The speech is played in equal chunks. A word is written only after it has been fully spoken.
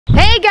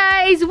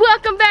guys,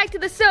 welcome back to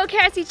the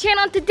SoCassie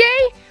channel. Today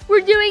we're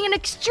doing an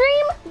extreme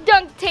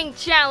dunk tank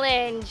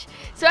challenge.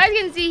 So as you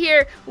can see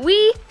here,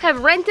 we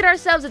have rented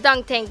ourselves a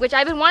dunk tank, which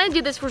I've been wanting to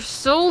do this for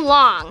so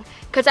long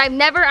because I've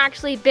never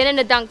actually been in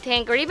a dunk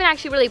tank or even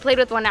actually really played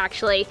with one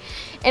actually.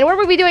 And what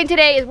we'll be doing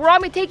today is we're all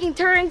be taking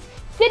turns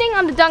sitting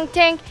on the dunk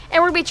tank,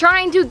 and we'll be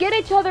trying to get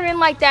each other in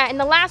like that, and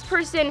the last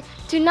person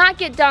to not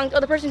get dunked, or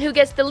the person who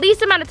gets the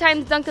least amount of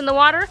times dunked in the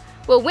water,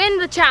 will win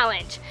the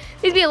challenge.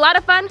 These will be a lot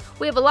of fun.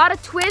 We have a lot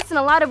of twists and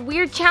a lot of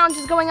weird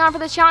challenges going on for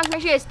this challenge.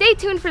 Make sure you guys stay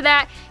tuned for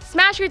that.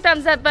 Smash your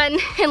thumbs up button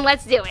and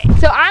let's do it.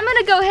 So I'm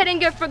gonna go ahead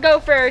and go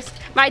first.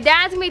 My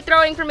dad's gonna be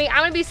throwing for me.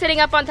 I'm gonna be sitting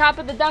up on top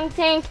of the dunk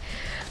tank.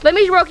 Let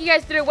me walk you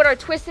guys through what our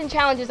twists and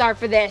challenges are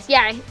for this.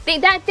 Yeah,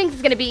 I think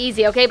is gonna be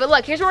easy, okay? But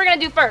look, here's what we're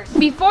gonna do first.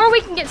 Before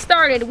we can get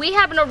started, we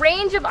have a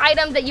range of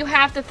items that you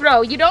have to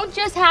throw. You don't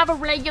just have a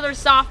regular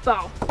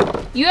softball.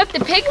 You have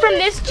to pick from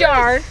this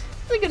jar.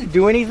 Is it gonna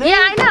do anything? Yeah,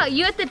 I know.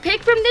 You have to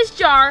pick from this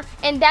jar,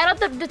 and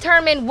that'll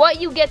determine what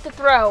you get to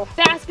throw.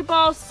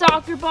 Basketball,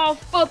 soccer ball,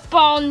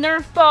 football,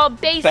 Nerf ball,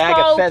 baseball. Bag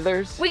of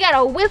feathers. We got a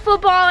wiffle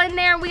ball in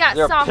there. We got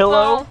softball.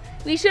 Pillow?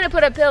 We should have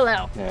put a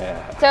pillow.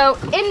 Yeah. So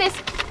in this,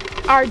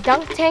 our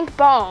dunk tank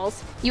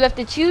balls, you have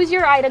to choose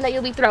your item that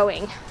you'll be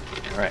throwing.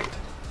 All right.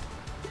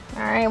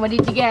 All right, what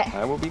did you get?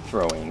 I will be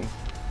throwing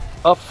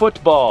a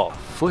football.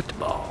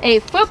 Football. A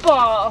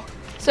football.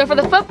 So for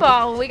the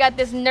football, we got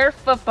this Nerf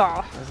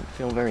football. Doesn't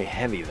feel very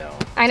heavy though.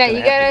 I know,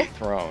 you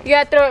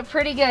gotta throw it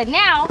pretty good.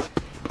 Now,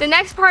 the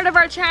next part of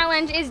our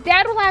challenge is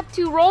Dad will have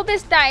to roll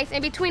this dice,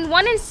 and between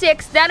 1 and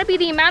 6, that'll be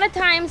the amount of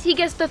times he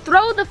gets to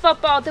throw the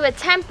football to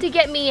attempt to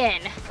get me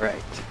in. Right.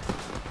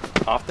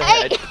 Off the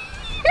head.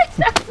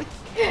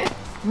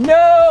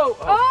 No!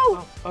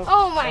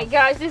 Oh my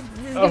gosh, this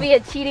is gonna be a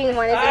cheating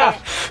one, isn't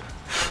it?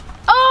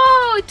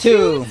 Oh,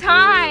 two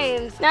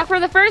times. Now for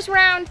the first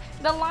round,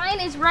 the line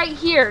is right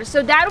here.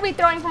 So Dad will be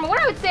throwing from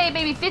what I would say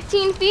maybe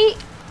 15 feet.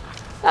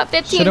 About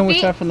 15 Shouldn't feet. we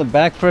start from the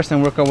back first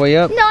and work our way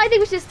up? No, I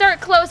think we should start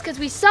close because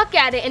we suck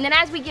at it, and then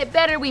as we get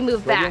better, we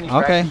move back.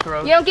 Okay.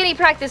 You don't get any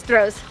practice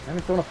throws. I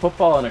haven't thrown a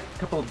football in a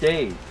couple of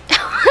days.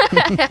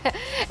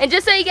 And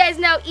just so you guys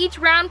know, each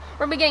round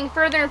we're getting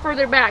further and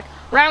further back.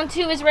 Round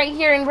 2 is right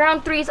here, and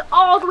round 3 is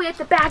all the way at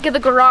the back of the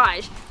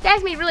garage.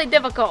 That's gonna be really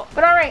difficult.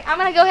 But all right, I'm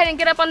gonna go ahead and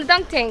get up on the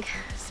dunk tank.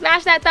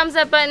 Smash that thumbs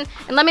up button,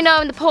 and let me know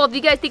in the poll if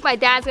you guys think my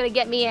dad's gonna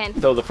get me in.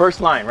 So the first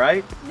line,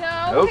 right?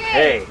 No.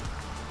 Okay.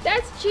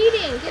 That's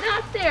cheating. Get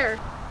up there.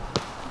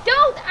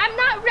 Don't. I'm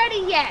not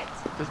ready yet.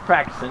 Just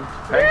practicing.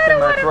 I Practicing don't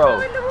my want to throw.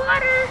 go in the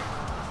water.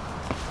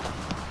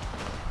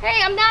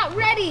 Hey, I'm not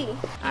ready.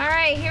 All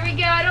right, here we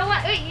go. I don't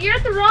want. Wait, you're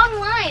at the wrong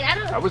line.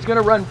 I was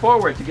gonna run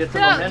forward to get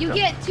some momentum. You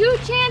get 2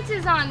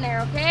 chances on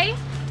there, okay?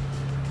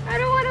 I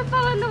don't want to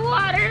fall in the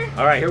water.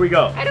 All right, here we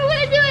go. I don't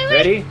want to do it.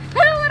 Ready?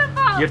 I don't want to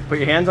fall. You have to put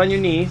your hands on your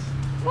knees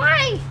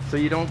Why? so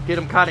you don't get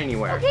them caught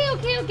anywhere.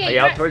 Okay. Are you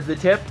out towards the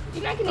tip?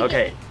 You're not gonna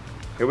Okay. get me.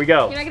 Here we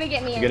go. You're not gonna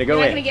get me in. You're gonna go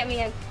You're in. not gonna get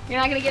me in. You're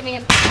not gonna get me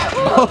in.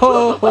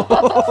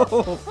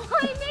 Oh.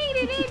 I made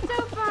it in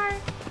so far.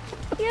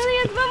 He only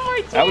has one more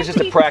chance. That was just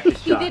a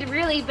practice He shot. did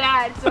really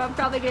bad, so I'm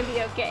probably gonna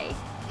be okay.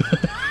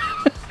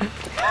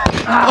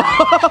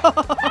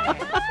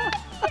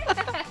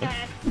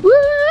 Woo,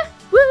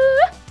 woo,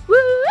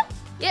 woo.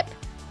 Yep,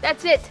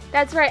 that's it.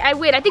 That's right. I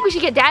win. I think we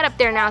should get Dad up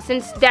there now,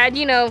 since Dad,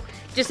 you know,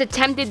 just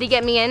attempted to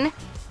get me in.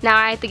 Now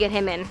I have to get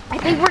him in. I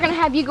think we're gonna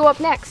have you go up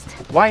next.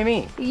 Why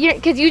me?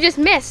 Because you just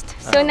missed.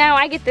 So now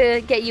I get to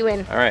get you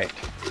in. All right.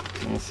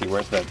 Let me see.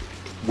 Where's that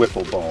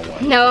wiffle ball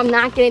one? No, I'm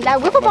not getting that.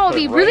 Wiffle ball would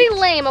be really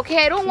lame,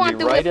 okay? I don't want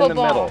the right wiffle in the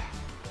ball. middle.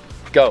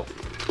 Go.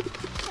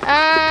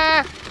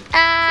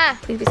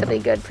 Please be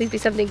something good. Please be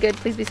something good.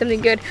 Please be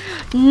something good.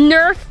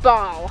 Nerf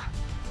ball.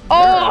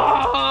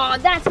 Oh,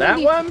 that's gonna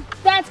be. One?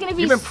 That's gonna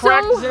be. You've been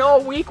practicing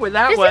all week with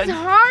that one. This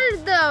is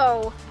hard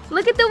though.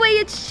 Look at the way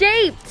it's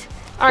shaped.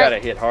 All Gotta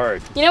right. hit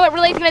hard. You know what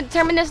really is gonna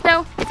determine this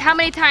though? It's how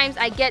many times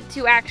I get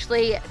to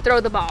actually throw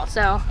the ball.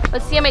 So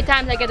let's see how many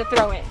times I get to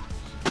throw it.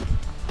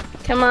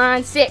 Come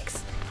on, 6.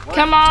 What?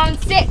 Come on,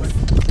 6.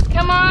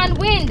 Come on,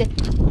 wind.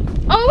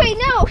 Oh wait,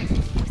 no.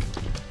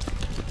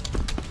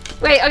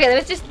 Wait, okay,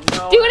 let's just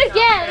do it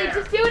again. Let's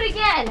just do it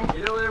again.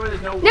 You know where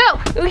there's no wind. No.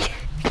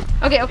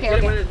 Okay.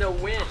 Where there's no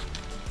wind.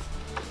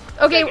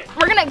 Okay,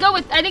 we're gonna go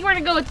with. I think we're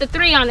gonna go with the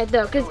 3 on it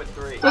though, cause Go with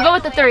 3. we'll go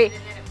with the 3.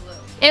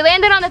 It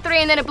landed on the 3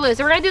 and then it blew.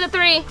 So we're gonna do the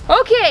 3.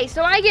 Okay,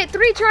 so I get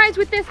 3 tries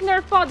with this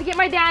Nerf ball to get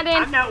my dad in.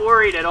 I'm not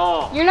worried at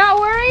all. You're not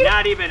worried?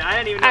 Not even. I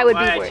didn't even know I would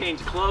why be I worried.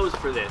 changed clothes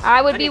for this.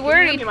 I would be Can you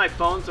worried. give me my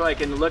phone so I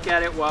can look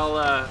at it while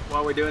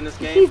we're doing this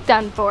game? He's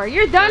done for.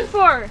 You're done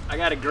for. I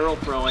got a girl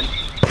throwing.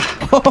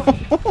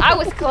 I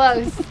was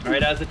close. All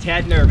right, I was a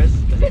tad nervous.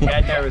 When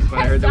I heard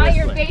the saw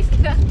your whistling. face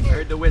get up. I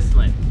heard the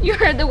whistling. You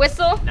heard the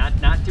whistle? Not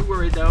too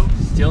worried though.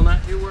 Still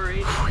not too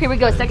worried. Here we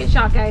go, second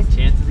shot, guys.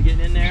 Chances of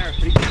getting in there are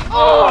pretty good.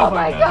 Oh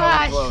my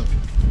gosh.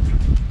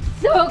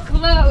 So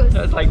close.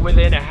 That was like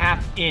within a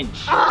 ½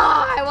 inch.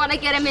 Oh, I want to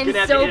get him in You're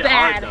gonna have to so hit it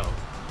hard, bad. though.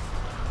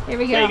 Here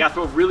we go. Yeah, you gotta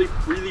throw really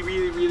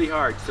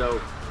hard.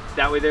 So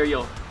that way there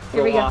you'll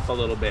Here we throw go. off a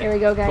little bit. Here we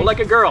go, guys. Go like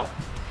a girl.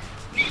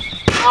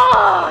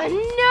 Oh!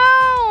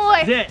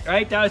 was it,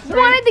 right? That was 3.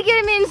 Wanted to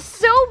get him in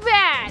so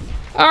bad.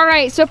 All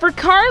right, so for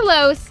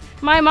Carlos,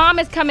 my mom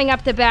is coming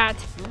up to bat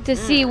to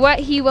see what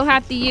he will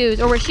have to use,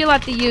 or what she'll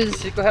have to use.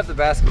 She could have the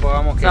basketball.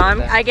 I'm okay So with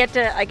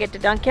that. I get to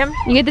dunk him.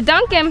 You get to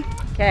dunk him.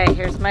 Okay,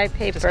 here's my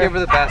paper. Just give her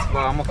the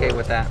basketball. I'm okay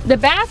with that. The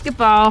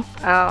basketball.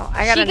 Oh,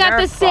 I got She a got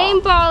the Nerf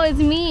same ball as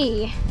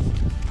me.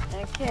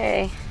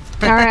 Okay.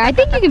 All right, I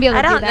think you can be able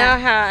I to do don't know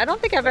that. how. I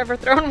don't think I've ever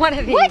thrown one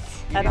of these. What?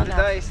 I don't Give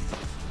the know. dice.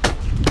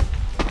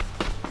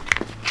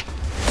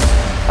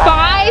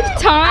 5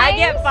 times? I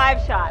get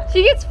 5 shots.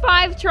 She gets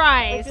 5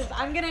 tries. Which is,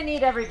 I'm gonna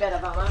need every bit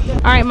of them.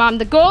 All right, Mom,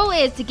 the goal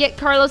is to get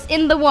Carlos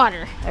in the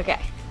water. Okay.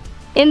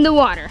 In the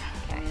water.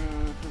 Okay.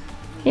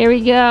 Here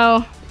we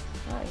go.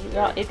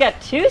 Oh, he's got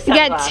 2 We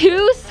sunglasses. got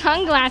 2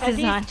 sunglasses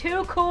He's on.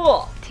 too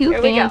cool. Too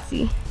Here we go.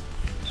 fancy.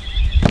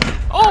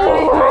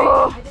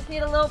 Oh! I just need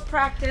a little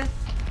practice.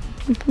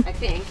 I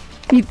think.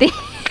 You think?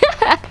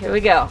 Here we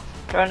go.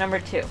 Throw number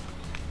 2.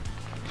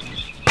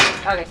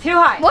 Okay, too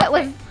high. What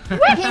was?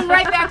 What came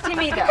right back to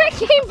me though? What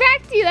came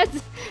back to you?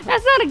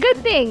 That's not a good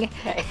thing.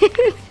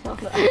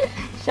 Okay.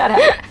 Shut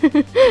up.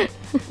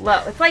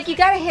 Low. It's like you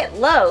gotta hit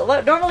low.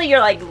 Normally you're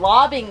like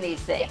lobbing these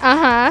things.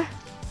 Uh-huh.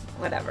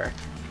 Whatever.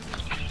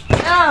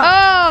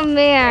 Oh, You're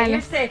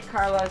man. safe,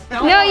 Carlos.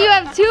 Don't No, worry. you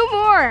have 2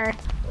 more.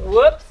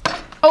 Whoops.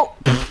 Oh.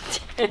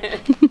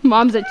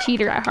 Mom's a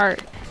cheater at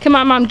heart. Come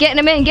on, Mom. Get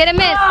him in. Get him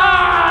in.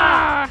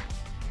 Ah!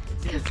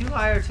 It's either too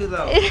high or too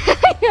low.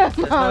 There's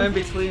no Mom, in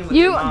between with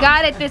you your mom.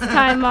 got it this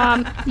time,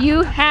 Mom.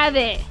 You have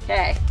it.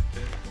 Okay.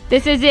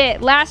 This is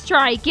it. Last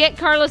try. Get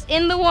Carlos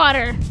in the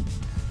water.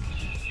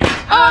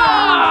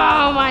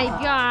 Oh my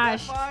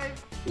gosh.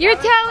 You're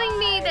telling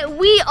me that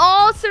we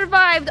all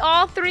survived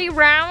all 3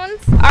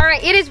 rounds? All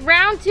right, it is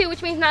round 2,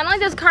 which means not only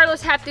does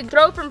Carlos have to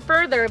throw from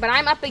further, but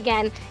I'm up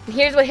again. And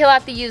here's what he'll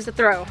have to use to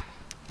throw.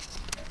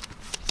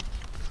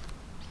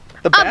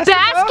 The A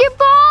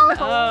basketball?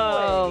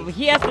 Oh,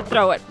 he has to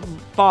throw it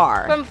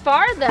far. From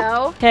far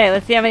though. Okay,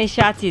 let's see how many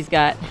shots he's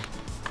got.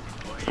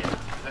 Oh, yeah.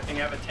 That thing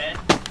have a 10?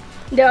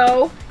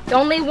 No,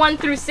 only 1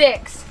 through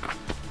 6.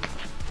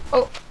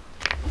 Oh,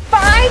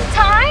 5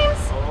 times?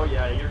 Oh,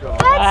 yeah, you're going.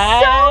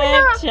 That's so 5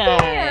 not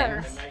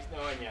fair. times. Nice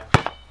knowing you.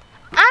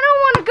 I don't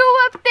want to go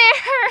up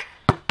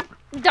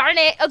there. Darn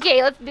it.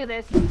 Okay, let's do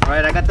this. All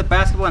right, I got the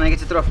basketball and I get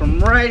to throw from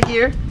right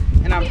here,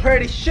 and I'm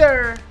pretty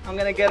sure I'm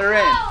gonna get her in.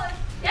 Oh,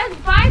 that's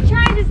 5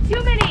 tries is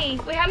too many.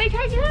 Wait, how many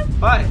tries do you have?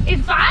 5.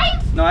 Is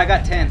 5? No, I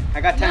got 10.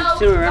 I got 10 No,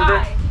 too.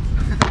 Remember?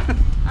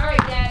 5. All right,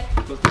 Dad.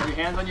 Let's put your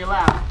hands on your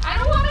lap. I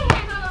don't want my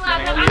hands on the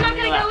lap. Yeah, I'm hands not on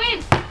gonna your go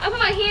in. I'll put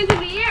my hands in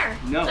the air.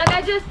 No. Like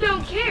I just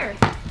don't care.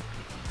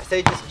 I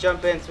say just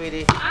jump in,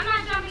 sweetie. I'm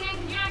not jumping in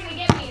because you're not gonna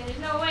get me in. There's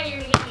no way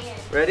you're gonna get me in.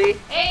 Ready?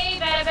 Hey,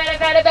 better.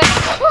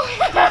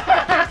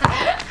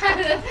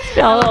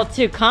 Feel a little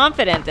too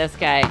confident, this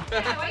guy.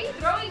 Yeah, why are you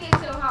throwing it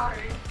so hard?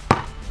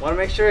 Want to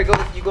make sure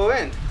you go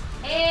in.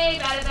 Hey,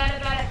 better.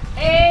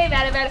 Hey,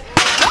 better.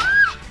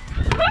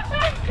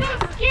 I'm so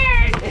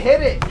scared. It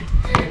hit it.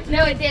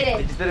 No, it It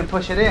didn't. just didn't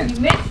push it in. You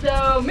missed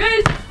though,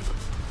 miss.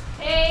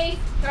 Hey,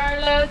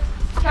 Carlos.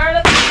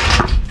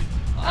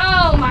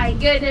 Oh my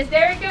goodness,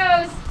 there it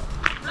goes.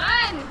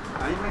 Run.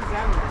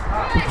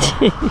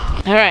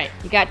 All right,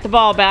 you got the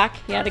ball back.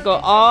 You had to go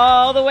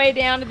all the way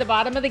down to the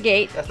bottom of the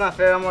gate. That's not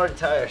fair. I'm already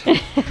tired. You're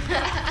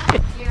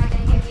not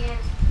gonna get me in.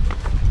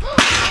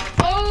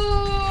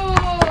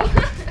 Oh!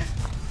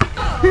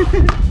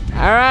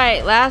 All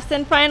right, last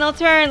and final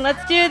turn.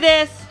 Let's do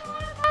this.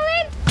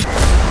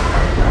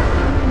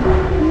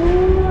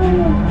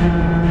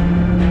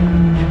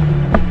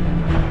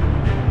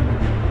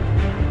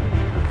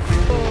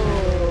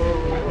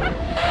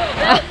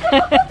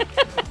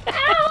 Ow,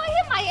 I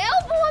hit my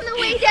elbow on the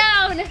way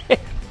down.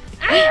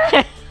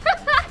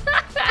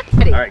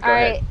 All right, go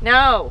ahead.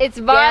 No. It's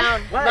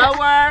down, What?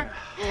 lower.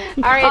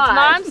 All right, it's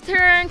Mom's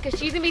turn because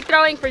she's gonna be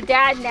throwing for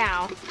Dad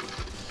now.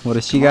 What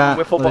does she got?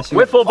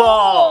 Wiffle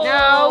ball.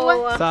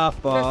 No,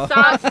 Softball.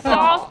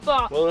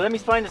 softball. Well, let me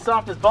find the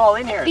softest ball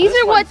in here. These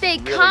This are what one's they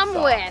really come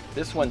soft. with.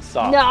 This one's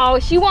soft. No,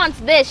 she wants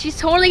this. She's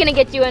totally gonna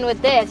get you in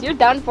with this. You're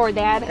done for,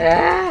 Dad.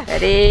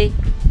 Ready?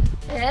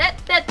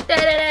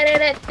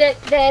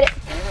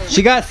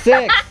 She got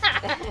 6.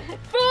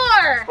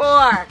 4.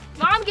 4.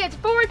 Mom gets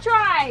 4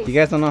 tries. You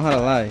guys don't know how to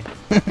lie.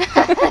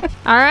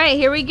 All right,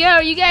 here we go.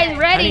 You guys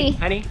ready?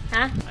 Honey,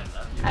 Huh?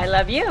 I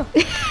love you.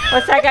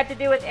 What's that got to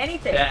do with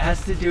anything? that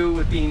has to do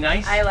with being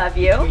nice. I love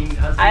you. between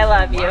husband I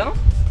love and wife.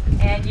 you.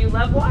 And you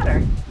love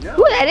water. No,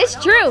 Ooh, that is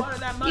I don't true. like water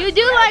that much. You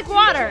do like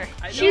water.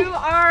 I know. You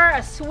are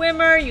a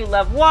swimmer. You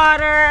love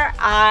water.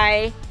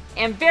 I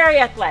am very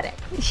athletic.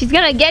 She's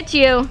gonna get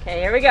you. Okay,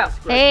 here we go.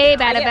 Hey, I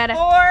better, get better.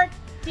 4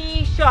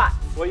 tee shots.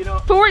 Well, you know,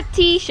 4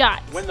 tee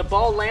shots. when the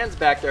ball lands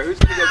back there, who's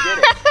gonna go get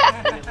it?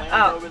 When it lands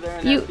Oh. over there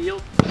in You- that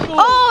field.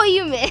 Oh,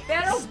 you missed.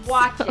 Better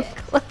watch it.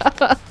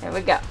 Here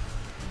we go.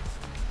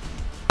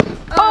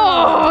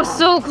 Oh,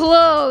 so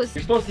close.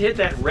 You're supposed to hit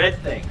that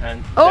red thing,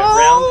 hon. That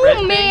round red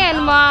Oh, man,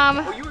 thing. Mom.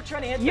 Oh, you were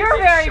trying to hit You're that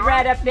big very sharp.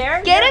 red up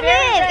there. Get You're him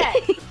very in.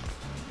 red.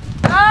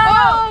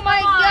 Oh, my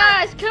come on.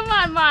 gosh. Come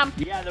on, Mom.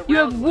 Yeah, the You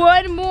have round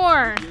one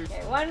more.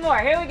 Okay, one more.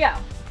 Here we go.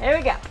 Here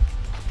we go.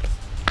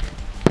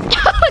 Look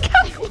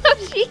how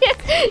close she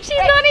is. She's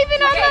not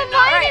even on the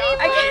line anymore.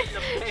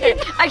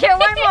 I get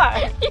one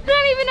more. You're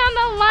not even on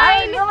the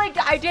line.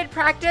 I did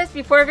practice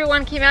before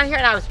everyone came out here,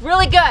 and I was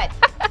really good.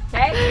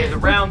 Okay. The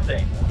round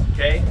thing.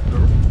 Okay.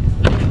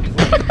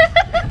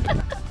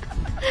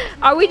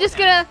 Are we just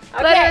gonna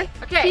let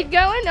her keep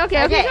going?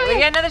 Okay, Okay. go We ahead.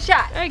 get another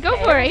shot. All right, go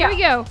for it. Here we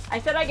go. I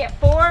said I get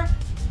 4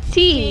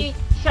 T.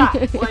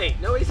 shots. Wait,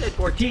 nobody said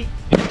 14.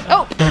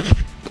 Oh.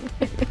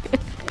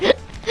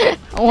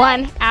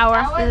 1 hour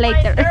That was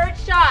later. my 3rd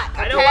shot.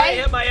 I don't want to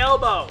hit my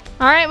elbow. All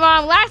right,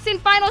 Mom. Last and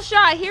final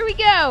shot. Here we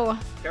go.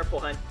 Careful,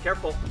 hun.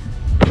 Careful.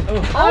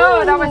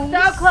 Oh, that was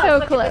so close. So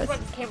Look, close. This one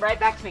just came right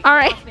back to me. All It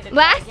right, wants me to try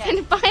last again.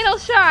 and final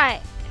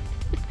shot.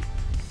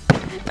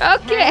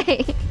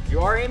 Okay. You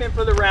are aiming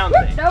for the round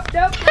thing. Nope.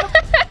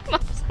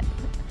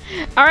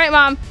 All right,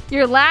 Mom.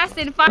 Your last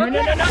and final.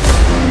 No.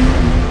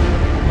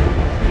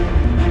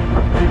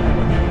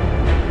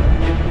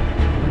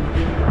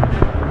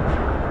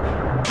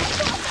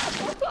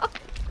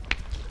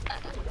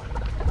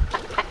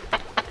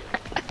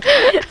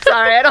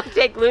 Sorry, I don't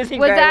take losing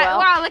Was very that? well.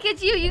 Wow, look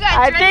at you. You got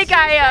I drenched think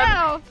I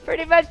yourself.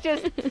 pretty much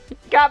just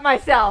got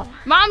myself.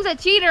 Mom's a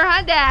cheater, huh,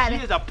 She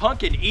Dad? is a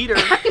pumpkin eater.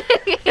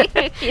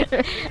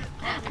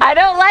 I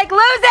don't like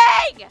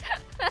losing!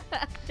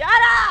 Shut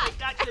up!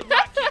 That should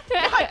not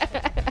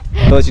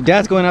keep. So it's your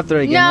dad's going up there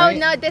again, right?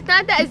 No, that's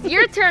not that. It's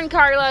your turn,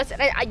 Carlos.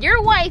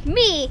 Your wife,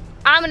 me,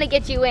 I'm gonna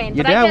get you in.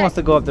 Your but I dad gotta- wants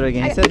to go up there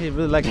again. He said he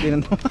really likes being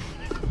in the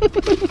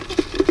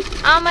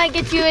I'm gonna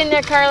get you in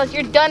there, Carlos.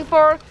 You're done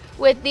for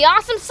with the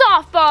awesome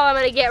softball I'm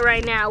gonna get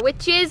right now,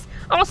 which is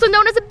also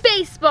known as a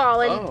baseball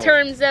in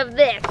terms of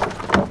this.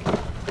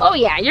 Oh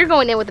yeah, you're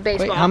going in with the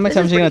baseball. Wait, how many This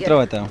times is are you pretty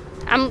going to throw good. it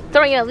though? I'm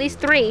throwing it at least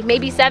 3,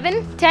 maybe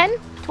 7, 10,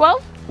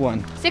 12,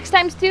 1. 6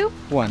 times 2,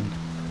 1.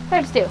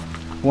 times 2,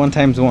 1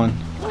 times 1.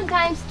 1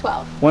 times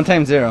 12. 1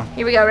 times 0.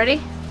 Here we go, ready?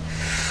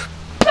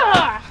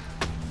 Ah!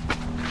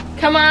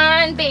 Come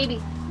on, baby.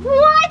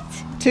 What?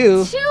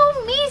 2. 2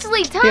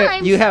 measly Here,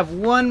 times? you have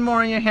 1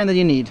 more in your hand than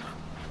you need.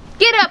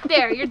 Get up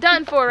there. You're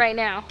done for right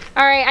now.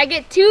 All right, I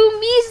get 2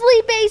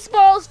 measly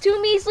baseballs, 2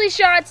 measly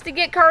shots to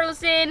get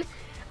Carlos in.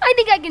 I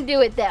think I can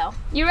do it though.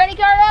 You ready,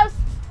 Carlos?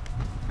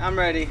 I'm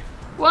ready.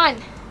 1,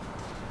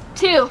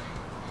 2,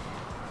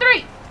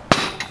 3.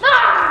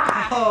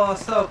 Ah! Oh,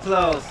 so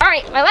close. All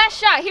right, my last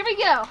shot. Here we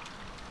go.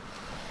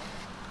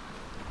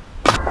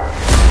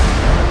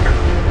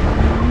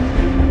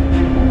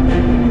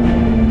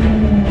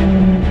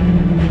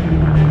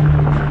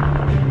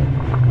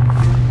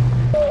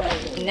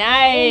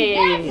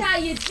 Nice. That's how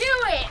you do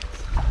it.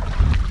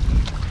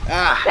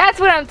 Ah. That's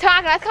what I'm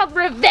talking about. That's called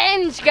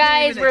revenge,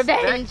 guys. Didn't even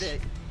Revenge.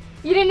 expect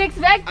it. You didn't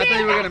expect I it? thought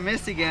you were going to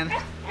miss again.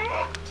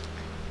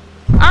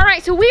 All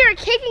right, so we are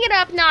kicking it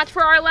up notch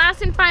for our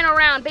last and final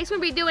round. Basically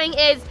what we're doing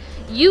is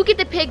you get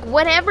to pick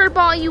whatever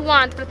ball you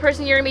want for the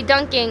person you're gonna be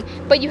dunking,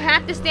 but you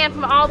have to stand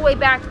from all the way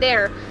back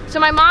there. So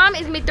my mom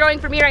is gonna be throwing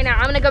for me right now.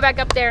 I'm gonna go back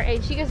up there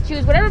and she gets to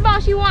choose whatever ball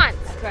she wants.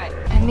 That's right.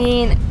 I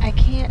mean, I'm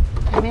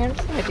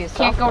just gonna do softball.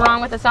 Can't go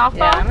wrong with a softball.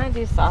 Yeah, I'm gonna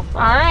do softball.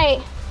 All right,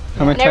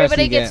 How many and tries do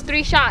everybody you gets get?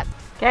 3 shots.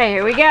 Okay,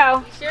 here we go.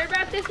 You sure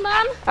about this,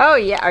 Mom? Oh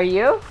yeah, are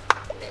you?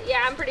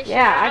 Yeah, I'm pretty sure.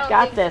 Yeah, I I've don't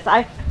got think- this.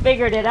 I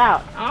figured it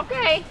out.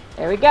 Okay,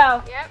 Here we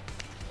go. yep,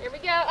 here we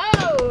go.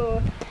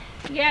 Oh,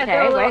 yeah, Okay,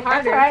 throw a little wait, that's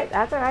harder. all right.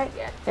 That's all right.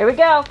 Yeah. Here we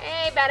go.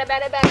 Hey, bada,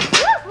 bada,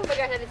 bada. Oh my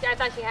gosh, I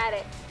thought she had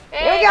it.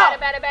 Hey, Here we go.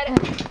 bada, bada,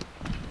 bada.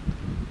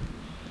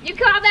 You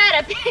call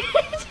that a pitch?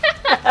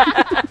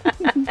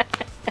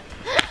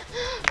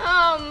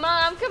 Oh,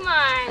 Mom, come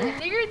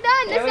on. You're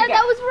done. There we go.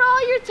 That was for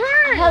all your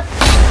turns.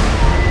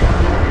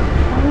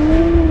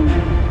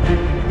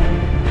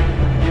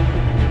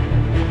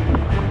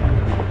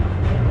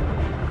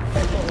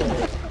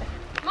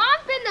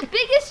 Mom's been the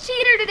biggest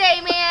cheater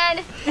today, man.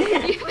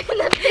 You've been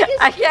the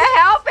biggest I can't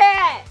help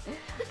it.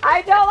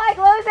 I don't like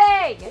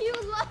losing. You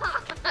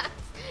lost.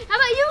 How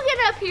about you get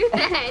up here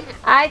then?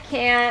 I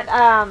can't.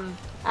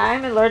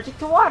 I'm allergic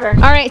to water.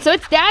 All right, so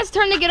it's Dad's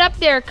turn to get up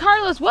there.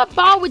 Carlos, what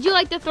ball would you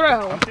like to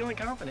throw? I'm feeling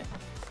confident.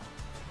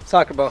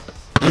 Soccer ball.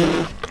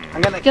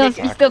 I'm going to You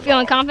kick it. still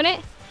feeling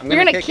confident? You're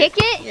gonna kick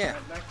it? Yeah.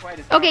 Not quite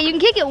as Okay, you can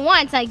kick it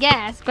once, I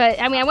guess, but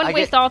I mean, I wouldn't I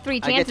waste get- all 3 I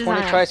get chances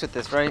 20 on tries with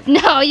this, right? it.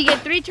 No, you get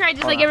 3 tries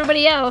just Hold like on.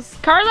 everybody else.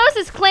 Carlos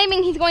is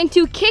claiming he's going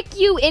to kick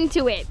you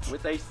into it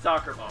with a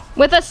soccer ball.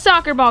 with a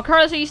soccer ball.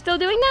 Carlos, are you still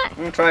doing that? I'm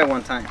going to try it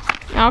one time.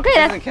 Okay, It that's.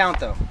 doesn't count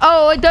though.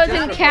 Oh, it doesn't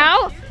Just for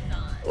count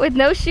with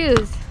no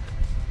shoes.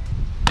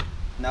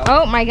 No.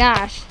 Oh my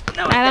gosh.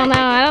 No, I don't know.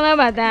 I don't know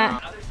about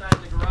that. Other side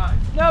of the garage.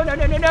 No.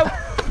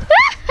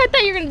 I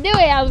thought you were gonna do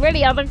it. I was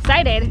ready. I was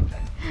excited.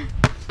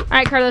 All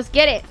right, Carlos,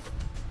 get it.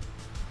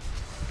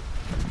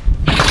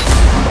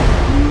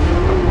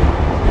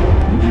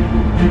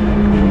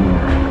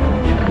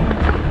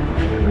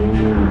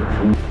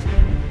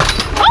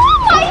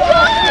 Oh my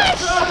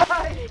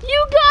gosh!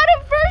 You got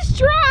it first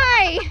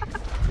try.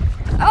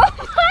 Oh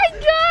my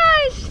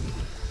gosh!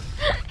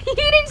 You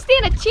didn't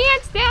stand a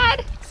chance,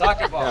 Dad.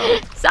 Soccer ball.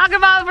 Soccer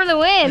ball for the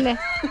win.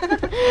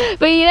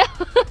 But you know,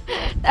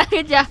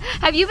 Good job.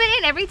 Have you been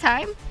in every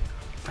time?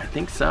 I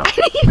think so.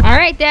 All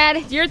right, Dad,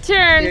 it's your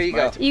turn. There you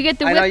go. You get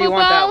the I know whipple you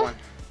want that ball. one.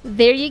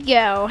 There you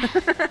go.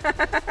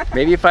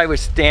 Maybe if I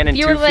was standing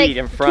You 2 were like feet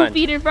in front. 2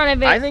 feet in front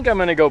of it. I think I'm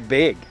gonna go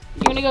big.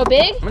 You're gonna go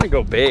big? I'm gonna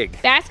go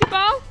big.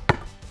 Basketball?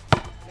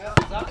 No,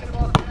 soccer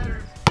ball's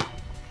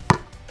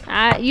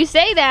better. You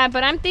say that,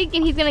 but I'm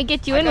thinking he's gonna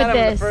get you in with I got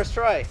him this. the first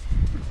try.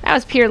 That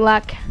was pure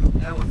luck.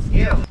 That was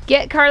skill.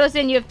 Get Carlos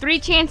in. You have 3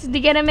 chances to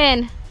get him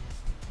in.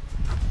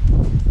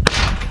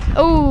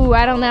 Oh,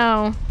 I don't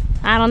know.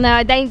 I don't know.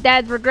 I think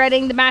Dad's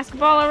regretting the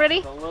basketball already.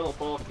 It's a little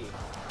bulky.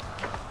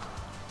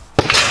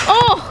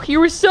 Oh, you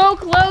were so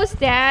close,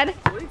 Dad.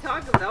 What are you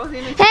talking about? That wasn't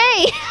even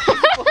Hey!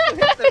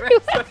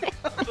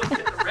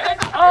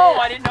 Oh,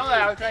 I didn't know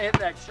that. I was trying to hit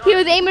that shot. He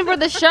was aiming for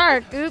the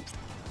shark. Oops.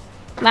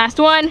 Last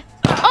one.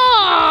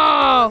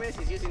 Oh!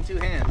 He's using 2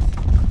 hands.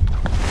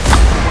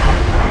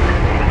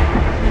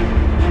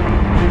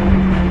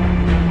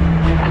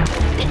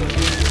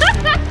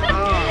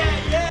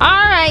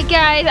 Alright,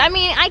 guys. I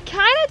mean, I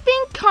kind of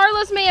think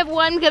Carlos may have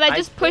won because I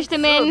just pushed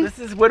him in. This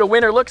is what a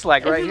winner looks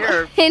like right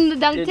here. In the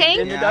dunk In- tank.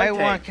 in the Yeah, I dunk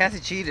won. tank. Cassie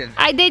cheated.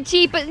 I did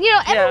cheat, but you know,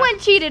 everyone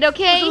cheated, It's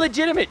okay? a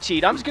legitimate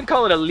cheat. I'm just gonna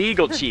call it a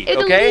legal cheat,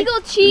 It's a okay? legal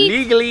cheat.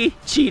 Legally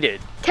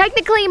cheated.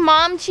 Technically,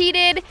 Mom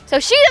cheated, so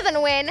she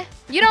doesn't win.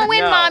 You don't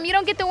win, No. Mom. You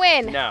don't get the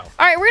win. No.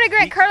 All right, we're gonna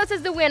grant Carlos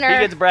as the winner. He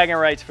gets bragging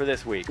rights for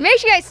this week. Make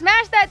sure you guys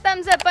smash that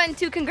thumbs up button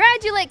to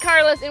congratulate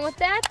Carlos. And with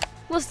that,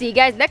 we'll see you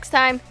guys next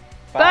time.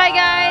 Bye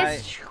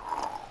guys.